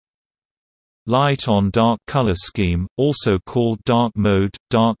Light on dark color scheme, also called dark mode,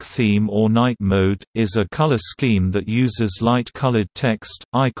 dark theme or night mode, is a color scheme that uses light-colored text,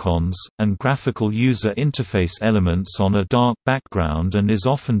 icons, and graphical user interface elements on a dark background and is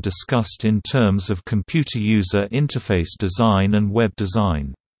often discussed in terms of computer user interface design and web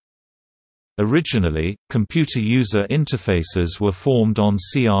design. Originally, computer user interfaces were formed on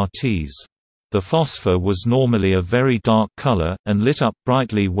CRTs. The phosphor was normally a very dark color, and lit up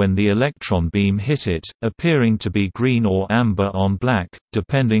brightly when the electron beam hit it, appearing to be green or amber on black,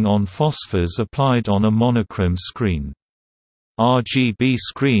 depending on phosphors applied on a monochrome screen. RGB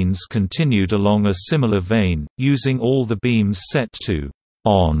screens continued along a similar vein, using all the beams set to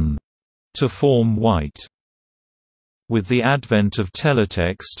on to form white. With the advent of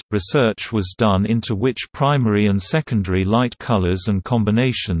teletext, research was done into which primary and secondary light colors and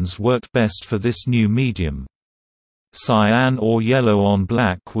combinations worked best for this new medium. Cyan or yellow on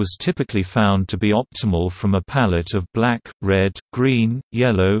black was typically found to be optimal from a palette of black, red, green,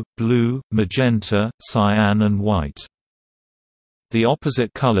 yellow, blue, magenta, cyan and white. The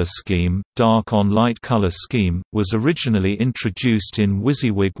opposite color scheme, dark on light color scheme, was originally introduced in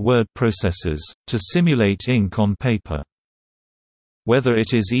WYSIWYG word processors, to simulate ink on paper. Whether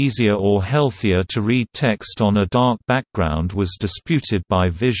it is easier or healthier to read text on a dark background was disputed by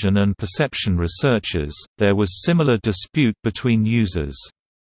vision and perception researchers. There was similar dispute between users.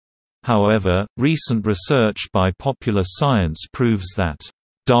 However, recent research by Popular Science proves that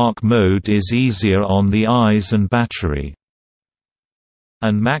dark mode is easier on the eyes and battery,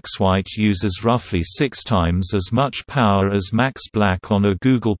 and max white uses roughly 6 times as much power as max black on a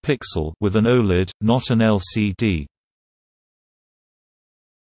Google Pixel with an OLED, not an LCD.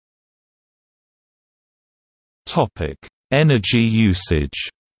 Topic: Energy usage.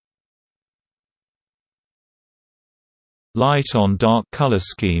 Light on dark color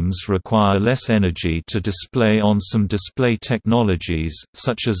schemes require less energy to display on some display technologies,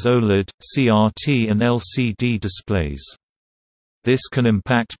 such as OLED, CRT and LCD displays. This can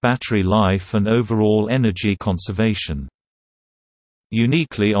impact battery life and overall energy conservation.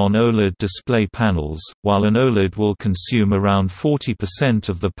 Uniquely on OLED display panels, while an OLED will consume around 40%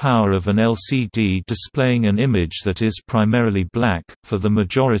 of the power of an LCD displaying an image that is primarily black, for the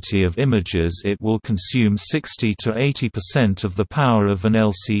majority of images it will consume 60 to 80% of the power of an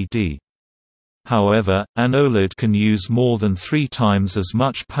LCD. However, an OLED can use more than 3 times as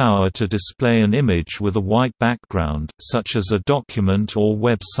much power to display an image with a white background, such as a document or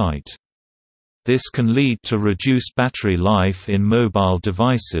website. This can lead to reduced battery life in mobile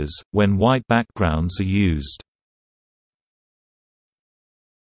devices, when white backgrounds are used.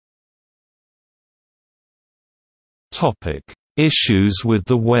 Issues with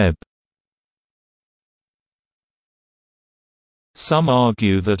the web. Some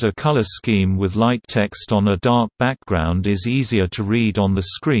argue that a color scheme with light text on a dark background is easier to read on the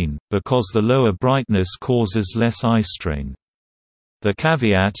screen, because the lower brightness causes less eye strain. The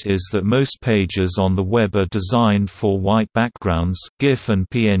caveat is that most pages on the web are designed for white backgrounds. GIF and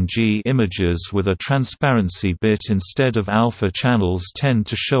PNG images with a transparency bit instead of alpha channels tend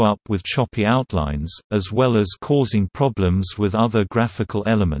to show up with choppy outlines, as well as causing problems with other graphical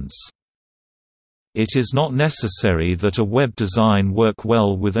elements. It is not necessary that a web design work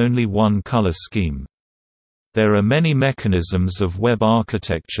well with only one color scheme. There are many mechanisms of web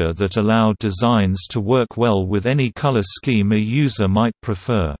architecture that allow designs to work well with any color scheme a user might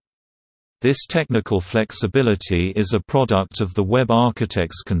prefer. This technical flexibility is a product of the web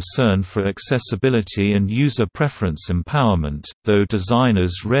architect's concern for accessibility and user preference empowerment, though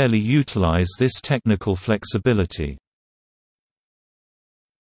designers rarely utilize this technical flexibility.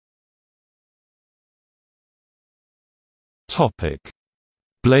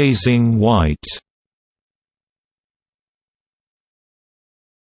 Blazing white.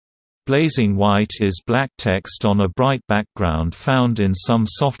 Blazing white is black text on a bright background found in some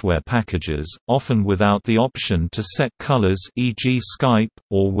software packages, often without the option to set colors, e.g. Skype,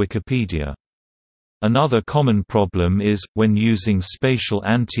 or Wikipedia. Another common problem is, when using spatial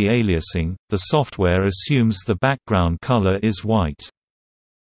anti-aliasing, the software assumes the background color is white.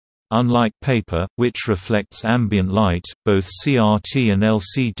 Unlike paper, which reflects ambient light, both CRT and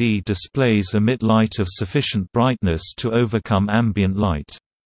LCD displays emit light of sufficient brightness to overcome ambient light.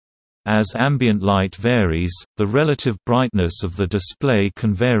 As ambient light varies, the relative brightness of the display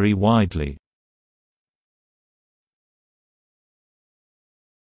can vary widely.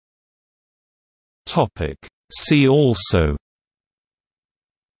 See also: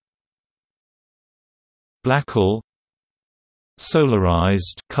 Blackwell,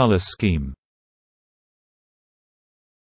 solarized color scheme.